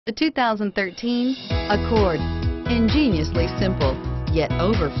The 2013 Accord. Ingeniously simple, yet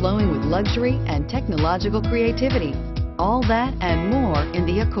overflowing with luxury and technological creativity. All that and more in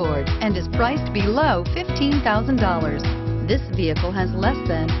the Accord, and is priced below $15,000. This vehicle has less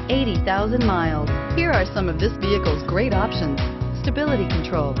than 80,000 miles. Here are some of this vehicle's great options: stability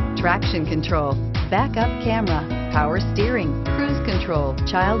control, traction control, backup camera, power steering, cruise control,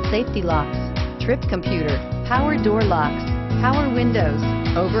 child safety locks, trip computer, power door locks, power windows,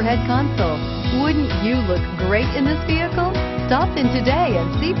 overhead console. Wouldn't you look great in this vehicle? Stop in today and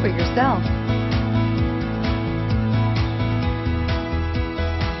see for yourself.